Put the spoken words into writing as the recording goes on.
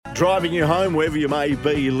Driving you home, wherever you may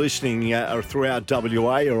be listening throughout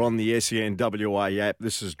WA or on the SEN WA app.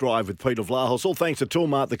 This is Drive with Peter Vlahos. All thanks to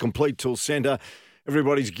Toolmart, the complete tool centre.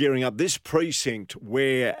 Everybody's gearing up. This precinct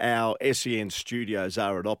where our SEN studios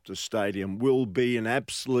are at Optus Stadium will be an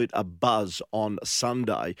absolute buzz on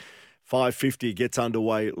Sunday. 5:50 gets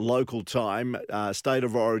underway local time. State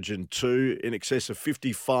of Origin 2, in excess of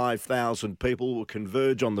 55,000 people will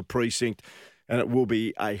converge on the precinct, and it will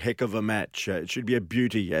be a heck of a match. It should be a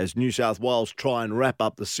beauty as New South Wales try and wrap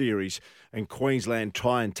up the series and Queensland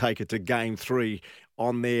try and take it to Game 3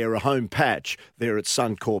 on their home patch there at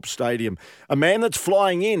Suncorp Stadium. A man that's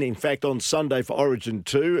flying in fact, on Sunday for Origin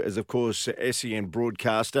 2 is, of course, SEN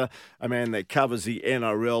broadcaster, a man that covers the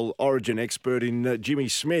NRL Origin expert in Jimmy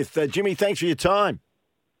Smith. Jimmy, thanks for your time.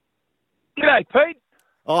 G'day, Pete.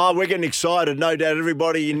 Oh, we're getting excited. No doubt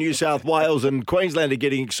everybody in New South Wales and Queensland are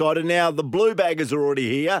getting excited. Now, the Blue Baggers are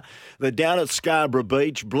already here. They're down at Scarborough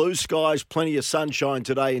Beach. Blue skies, plenty of sunshine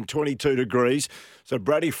today and 22 degrees. So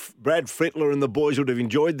Brad Fittler and the boys would have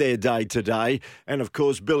enjoyed their day today. And, of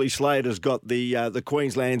course, Billy Slater's got the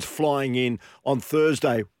Queenslands flying in on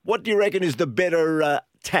Thursday. What do you reckon is the better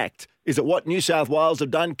tact? Is it what New South Wales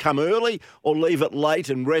have done, come early, or leave it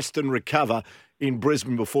late and rest and recover in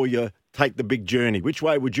Brisbane before you take the big journey? Which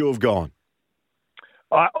way would you have gone?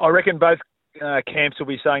 I reckon both camps will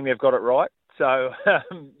be saying they've got it right. So,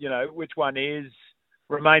 which one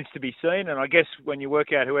remains to be seen. And I guess when you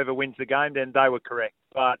work out whoever wins the game, then they were correct.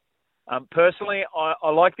 But personally, I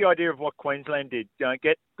like the idea of what Queensland did.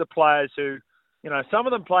 Get the players who, some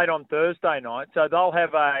of them played on Thursday night, so they'll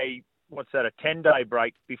have a 10-day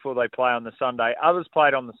break before they play on the Sunday. Others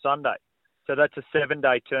played on the Sunday. So that's a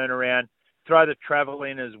 7-day turnaround. Throw the travel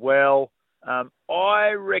in as well. I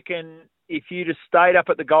reckon if you'd have stayed up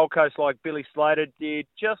at the Gold Coast like Billy Slater did,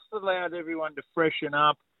 just allowed everyone to freshen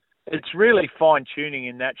up, it's really fine-tuning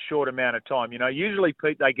in that short amount of time. Usually,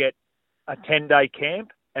 Pete, they get a 10-day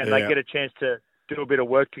camp and they get a chance to do a bit of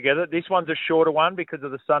work together. This one's a shorter one because of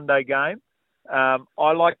the Sunday game.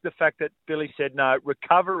 I like the fact that Billy said, no,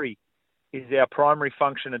 recovery is our primary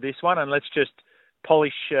function of this one, and let's just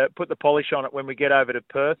put the polish on it when we get over to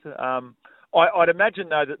Perth. I'd imagine,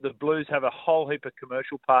 though, that the Blues have a whole heap of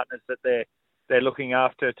commercial partners that they're looking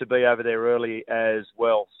after to be over there early as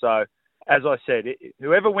well. So, as I said,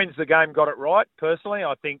 whoever wins the game got it right. Personally,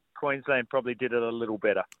 I think Queensland probably did it a little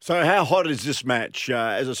better. So how hot is this match?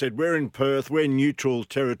 As I said, we're in Perth. We're neutral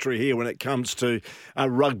territory here when it comes to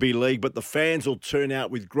rugby league, but the fans will turn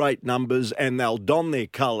out with great numbers and they'll don their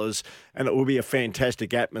colours and it will be a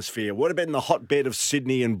fantastic atmosphere. What about in the hotbed of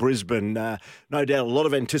Sydney and Brisbane? No doubt a lot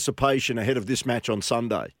of anticipation ahead of this match on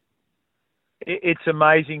Sunday. It's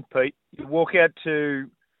amazing, Pete. You walk out to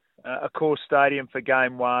a core stadium for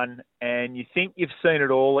game one and you think you've seen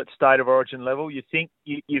it all at State of Origin level. You think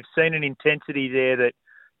you've seen an intensity there that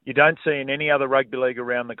you don't see in any other rugby league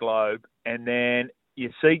around the globe. And then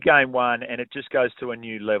you see game one and it just goes to a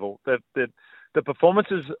new level. The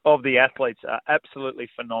performances of the athletes are absolutely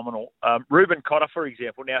phenomenal. Reuben Cotter, for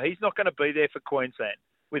example, now he's not going to be there for Queensland.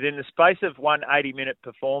 Within the space of one 80-minute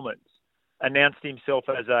performance, announced himself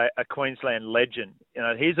as a Queensland legend.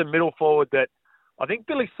 Here's a middle forward that I think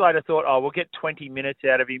Billy Slater thought, we'll get 20 minutes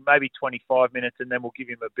out of him, maybe 25 minutes, and then we'll give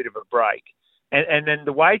him a bit of a break. And then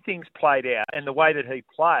the way things played out and the way that he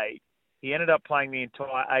played, he ended up playing the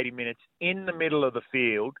entire 80 minutes in the middle of the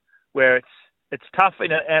field where it's tough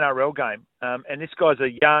in an NRL game. And this guy's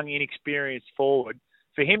a young, inexperienced forward.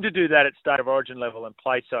 For him to do that at State of Origin level and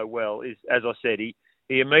play so well is, as I said, he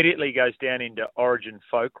immediately goes down into Origin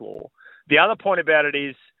folklore. The other point about it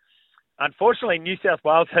is, unfortunately, New South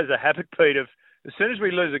Wales has a habit, Pete, of as soon as we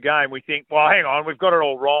lose a game, we think, well, hang on, we've got it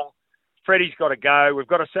all wrong. Freddie's got to go. We've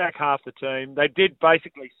got to sack half the team. They did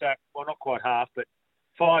basically sack, well, not quite half, but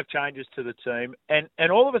 5 changes to the team.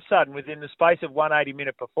 And all of a sudden, within the space of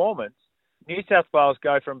 180-minute performance, New South Wales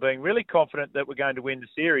go from being really confident that we're going to win the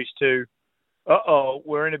series to,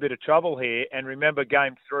 we're in a bit of trouble here. And remember,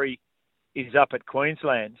 Game 3 is up at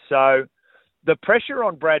Queensland. So the pressure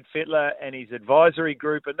on Brad Fittler and his advisory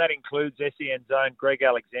group, and that includes SEN's own Greg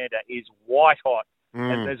Alexander, is white hot.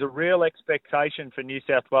 And there's a real expectation for New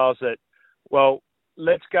South Wales that, well,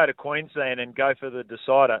 let's go to Queensland and go for the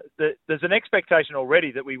decider. There's an expectation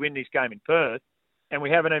already that we win this game in Perth, and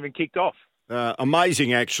we haven't even kicked off.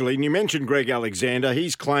 Amazing, actually. And you mentioned Greg Alexander.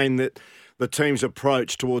 He's claimed that the team's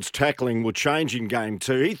approach towards tackling will change in Game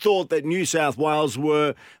 2. He thought that New South Wales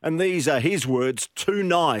were, and these are his words, too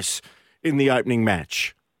nice in the opening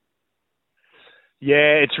match.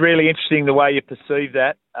 Yeah, it's really interesting the way you perceive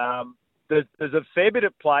that. There's a fair bit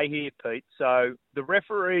at play here, Pete. So the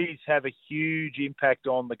referees have a huge impact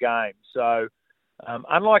on the game. So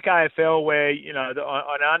Unlike AFL, where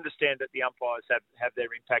I understand that the umpires have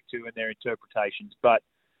their impact too and their interpretations, but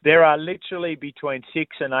there are literally between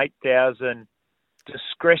 6,000 and 8,000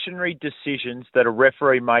 discretionary decisions that a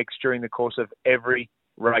referee makes during the course of every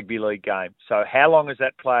rugby league game. So how long has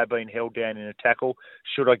that player been held down in a tackle?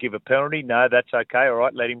 Should I give a penalty? No, that's okay. All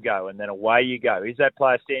right, let him go. And then away you go. Is that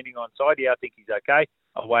player standing onside? Yeah, I think he's okay.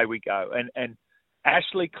 Away we go. And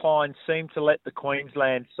Ashley Klein seemed to let the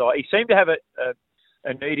Queensland side, he seemed to have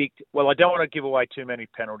an edict, well, I don't want to give away too many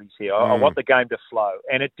penalties here. I want the game to flow.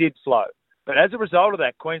 And it did flow. But as a result of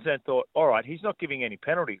that, Queensland thought, all right, he's not giving any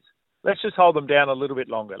penalties. Let's just hold them down a little bit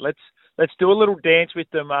longer. Let's do a little dance with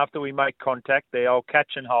them after we make contact. They'll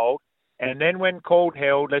catch and hold. And then when called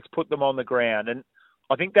held, let's put them on the ground. And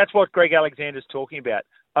I think that's what Greg Alexander's talking about.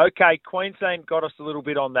 Okay, Queensland got us a little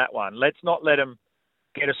bit on that one. Let's not let them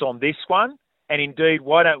get us on this one. And indeed,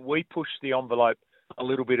 why don't we push the envelope a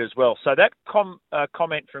little bit as well? So that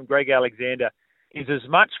comment from Greg Alexander is as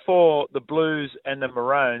much for the Blues and the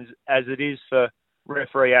Maroons as it is for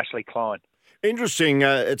referee Ashley Klein. Interesting,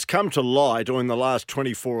 it's come to light in the last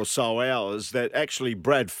 24 or so hours that actually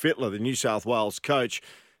Brad Fittler, the New South Wales coach,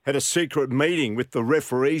 had a secret meeting with the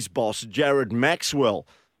referee's boss, Jared Maxwell,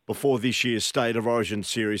 before this year's State of Origin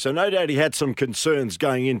series. So no doubt he had some concerns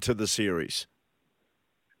going into the series.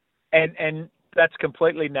 And that's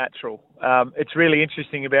completely natural. It's really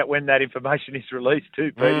interesting about when that information is released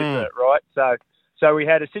too, Pete, isn't it, right? So we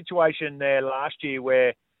had a situation there last year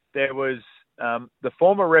where there was the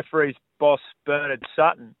former referee's boss, Bernard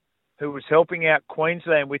Sutton, who was helping out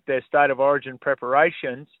Queensland with their State of Origin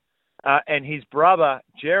preparations, and his brother,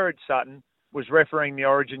 Jared Sutton, was refereeing the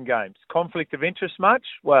Origin games. Conflict of interest much?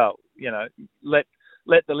 Well, let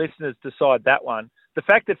the listeners decide that one. The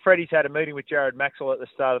fact that Freddie's had a meeting with Jared Maxwell at the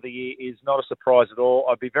start of the year is not a surprise at all.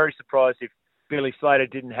 I'd be very surprised if Billy Slater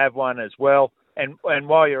didn't have one as well. And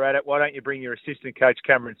while you're at it, why don't you bring your assistant coach,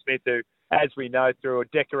 Cameron Smith, who, as we know, through a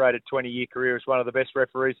decorated 20-year career, is one of the best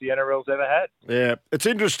referees the NRL's ever had. Yeah, it's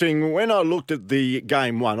interesting. When I looked at the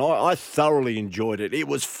game one, I thoroughly enjoyed it. It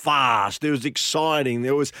was fast. It was exciting.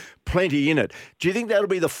 There was plenty in it. Do you think that'll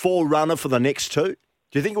be the forerunner for the next two?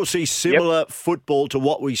 Do you think we'll see similar football to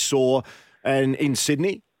what we saw in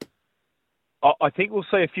Sydney? I think we'll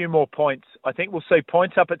see a few more points. I think we'll see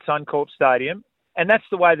points up at Suncorp Stadium, and that's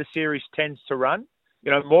the way the series tends to run.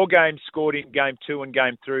 More games scored in Game 2 and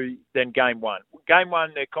Game 3 than Game 1. Game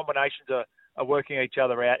 1, their combinations are working each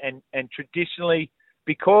other out, and traditionally,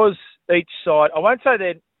 because each side, I won't say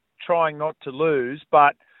they're trying not to lose,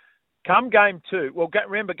 but come Game 2,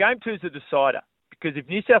 remember, Game 2 is a decider, because if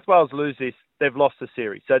New South Wales lose this, they've lost the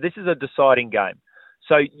series. So this is a deciding game.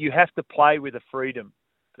 So you have to play with the freedom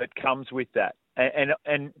that comes with that.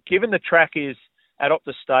 And given the track is at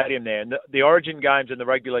Optus Stadium there, and the Origin games and the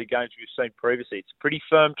rugby league games we've seen previously, it's a pretty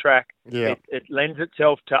firm track. Yeah. It lends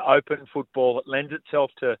itself to open football. It lends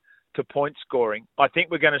itself to point scoring. I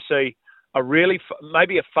think we're going to see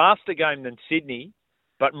maybe a faster game than Sydney,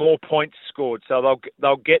 but more points scored. So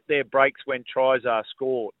they'll get their breaks when tries are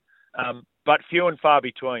scored, but few and far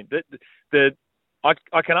between.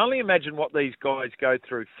 I can only imagine what these guys go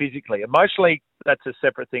through physically. Emotionally, that's a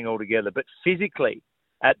separate thing altogether. But physically,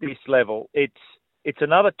 at this level, it's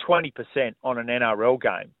another 20% on an NRL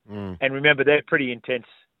game. And remember, they're pretty intense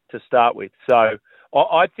to start with. So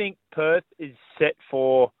I think Perth is set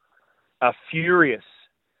for a furious,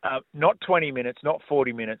 not 20 minutes, not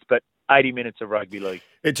 40 minutes, but 80 minutes of rugby league.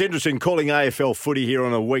 It's interesting calling AFL footy here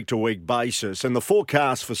on a week-to-week basis. And the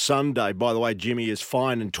forecast for Sunday, by the way, Jimmy, is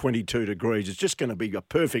fine and 22 degrees. It's just going to be a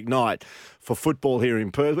perfect night for football here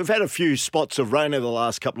in Perth. We've had a few spots of rain over the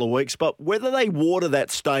last couple of weeks, but whether they water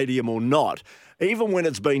that stadium or not, even when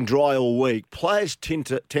it's been dry all week, players tend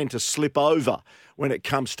to slip over when it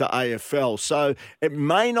comes to AFL. So it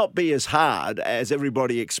may not be as hard as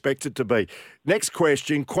everybody expects it to be. Next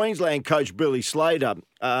question, Queensland coach Billy Slater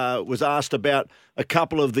was asked about a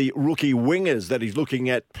couple of the rookie wingers that he's looking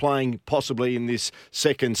at playing possibly in this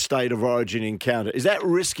second State of Origin encounter. Is that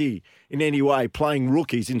risky in any way, playing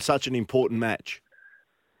rookies in such an important match?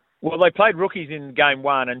 Well, they played rookies in Game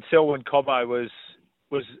 1, and Selwyn Cobbo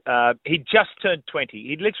he'd just turned 20.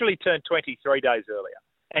 He'd literally turned 20 3 days earlier.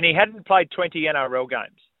 And he hadn't played 20 NRL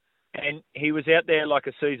games. And he was out there like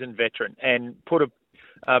a seasoned veteran and put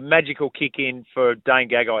a magical kick in for Dane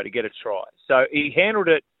Gagai to get a try. So he handled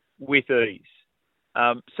it with ease.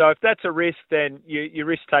 So if that's a risk, then your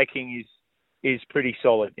risk-taking is pretty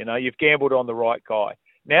solid. You've gambled on the right guy.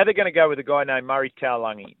 Now they're going to go with a guy named Murray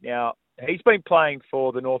Taulagi. Now, he's been playing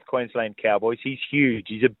for the North Queensland Cowboys. He's huge.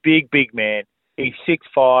 He's a big, big man. He's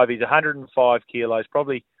 6'5". He's 105 kilos,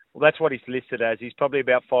 probably. Well, that's what he's listed as. He's probably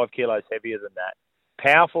about 5 kilos heavier than that.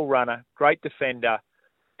 powerful runner, great defender,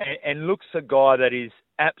 and looks a guy that is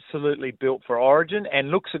absolutely built for Origin, and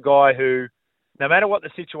looks a guy who, no matter what the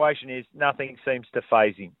situation is, nothing seems to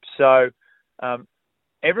faze him. So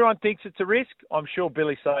everyone thinks it's a risk. I'm sure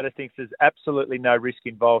Billy Slater thinks there's absolutely no risk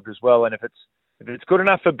involved as well. And if it's good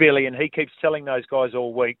enough for Billy and he keeps telling those guys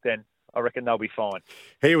all week, then I reckon they'll be fine.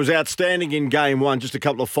 He was outstanding in game one. Just a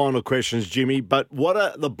couple of final questions, Jimmy. But what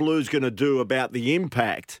are the Blues going to do about the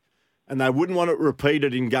impact, and they wouldn't want it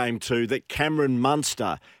repeated in game two, that Cameron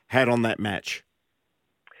Munster had on that match?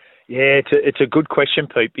 Yeah, it's a good question,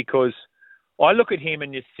 Pete, because I look at him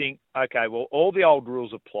and you think, okay, well, all the old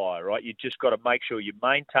rules apply, right? You just got to make sure you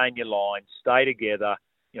maintain your line, stay together,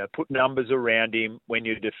 put numbers around him when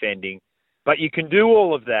you're defending. But you can do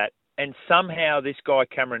all of that, and somehow this guy,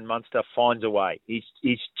 Cameron Munster, finds a way. He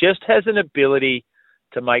just has an ability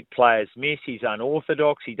to make players miss. He's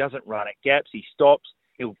unorthodox. He doesn't run at gaps. He stops.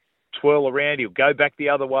 He'll twirl around. He'll go back the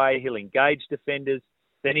other way. He'll engage defenders.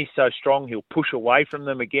 Then he's so strong, he'll push away from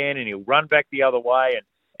them again, and he'll run back the other way.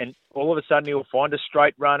 And all of a sudden, he'll find a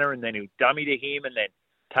straight runner, and then he'll dummy to him and then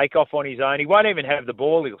take off on his own. He won't even have the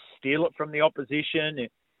ball. He'll steal it from the opposition.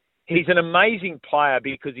 He's an amazing player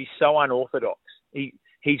because he's so unorthodox.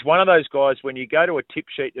 He's one of those guys, when you go to a tip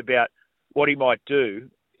sheet about what he might do,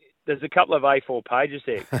 there's a couple of A4 pages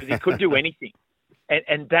there because he could do anything.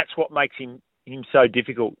 And that's what makes him so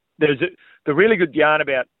difficult. There's the really good yarn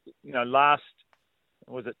about, last,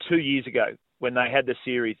 was it 2 years ago when they had the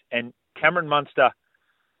series, and Cameron Munster,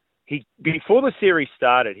 before the series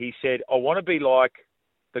started, he said, I want to be like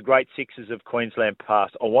the great sixes of Queensland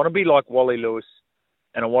past. I want to be like Wally Lewis,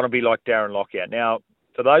 and I want to be like Darren Lockyer. Now,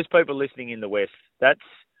 for those people listening in the West,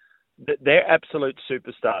 they're absolute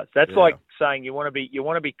superstars. That's like saying you want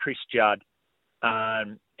to be Chris Judd,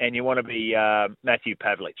 and you want to be Matthew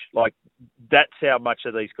Pavlich. Like, that's how much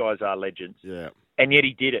of these guys are legends. Yeah. And yet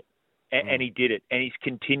he did it, and he did it, and he's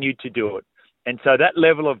continued to do it. And so that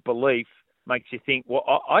level of belief makes you think, well,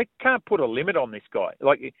 I can't put a limit on this guy.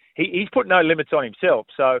 Like, he's put no limits on himself.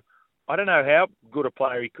 So I don't know how good a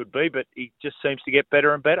player he could be, but he just seems to get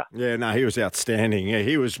better and better. Yeah, no, he was outstanding. Yeah,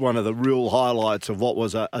 he was one of the real highlights of what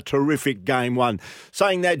was a terrific game one.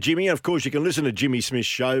 Saying that, Jimmy, of course, you can listen to Jimmy Smith's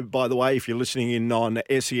show, by the way, if you're listening in on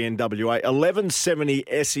SENWA, 1170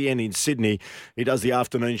 SEN in Sydney. He does the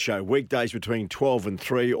afternoon show, weekdays between 12 and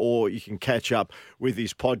 3, or you can catch up with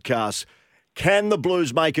his podcast. Can the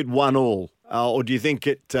Blues make it 1-1? Or do you think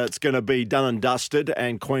it's going to be done and dusted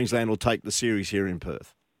and Queensland will take the series here in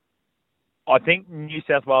Perth? I think New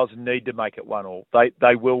South Wales need to make it 1-1.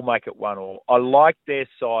 They will make it 1-1. I like their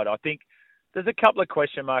side. I think there's a couple of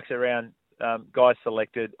question marks around guys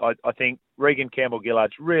selected. I think Regan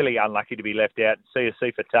Campbell-Gillard's really unlucky to be left out.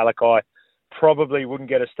 CSC for Talakai probably wouldn't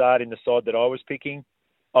get a start in the side that I was picking.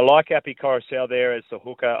 I like Api Coruscant there as the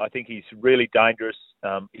hooker. I think he's really dangerous.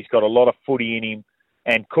 He's got a lot of footy in him.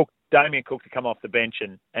 And Damien Cook to come off the bench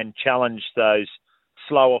and challenge those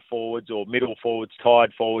slower forwards or middle forwards,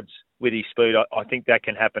 tired forwards with his speed, I think that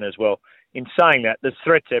can happen as well. In saying that, there's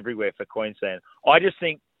threats everywhere for Queensland. I just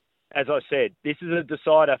think, as I said, this is a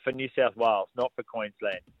decider for New South Wales, not for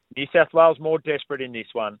Queensland. New South Wales more desperate in this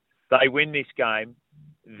one. They win this game.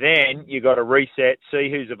 Then you got to reset, see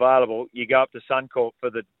who's available. You go up to Suncorp for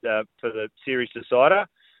the series decider.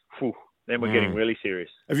 Whew, then we're getting really serious.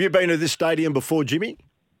 Have you been to this stadium before, Jimmy?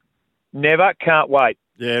 Never. Can't wait.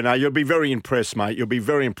 Yeah, no, you'll be very impressed, mate. You'll be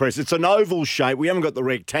very impressed. It's an oval shape. We haven't got the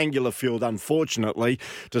rectangular field, unfortunately,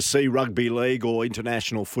 to see rugby league or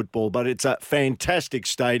international football, but it's a fantastic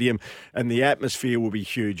stadium and the atmosphere will be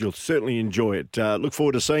huge. You'll certainly enjoy it. Look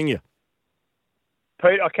forward to seeing you.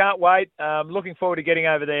 Pete, I can't wait. Looking forward to getting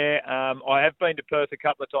over there. I have been to Perth a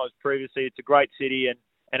couple of times previously. It's a great city,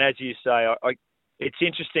 and as you say, it's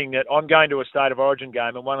interesting that I'm going to a State of Origin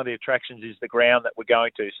game, and one of the attractions is the ground that we're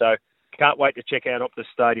going to. So can't wait to check out up the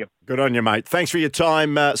stadium. Good on you, mate. Thanks for your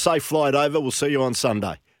time. Safe flight over. We'll see you on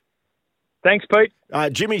Sunday. Thanks, Pete.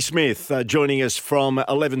 Jimmy Smith joining us from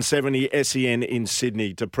 1170 SEN in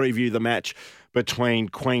Sydney to preview the match between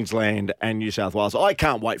Queensland and New South Wales. I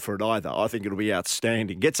can't wait for it either. I think it'll be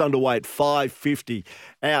outstanding. Gets underway at 5:50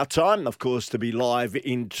 our time, of course, to be live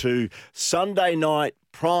into Sunday night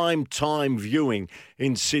prime time viewing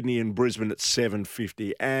in Sydney and Brisbane at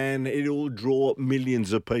 7:50, and it'll draw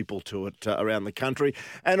millions of people to it around the country,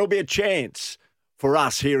 and it'll be a chance for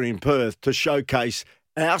us here in Perth to showcase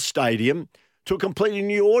our stadium to a completely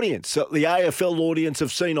new audience. The AFL audience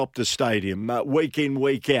have seen Optus Stadium week in,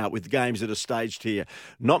 week out with games that are staged here.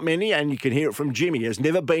 Not many, and you can hear it from Jimmy, has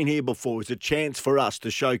never been here before. It's a chance for us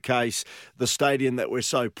to showcase the stadium that we're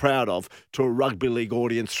so proud of to a rugby league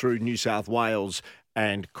audience through New South Wales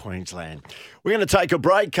and Queensland. We're going to take a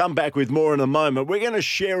break, come back with more in a moment. We're going to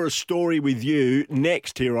share a story with you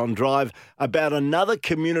next here on Drive about another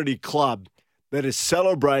community club that is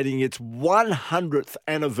celebrating its 100th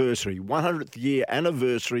anniversary, 100th year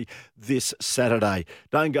anniversary this Saturday.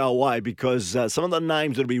 Don't go away, because some of the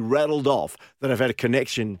names that will be rattled off that have had a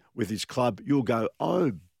connection with this club, you'll go,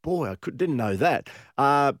 oh boy, didn't know that.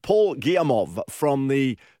 Paul Guillemot from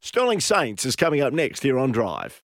the Sterling Saints is coming up next here on Drive.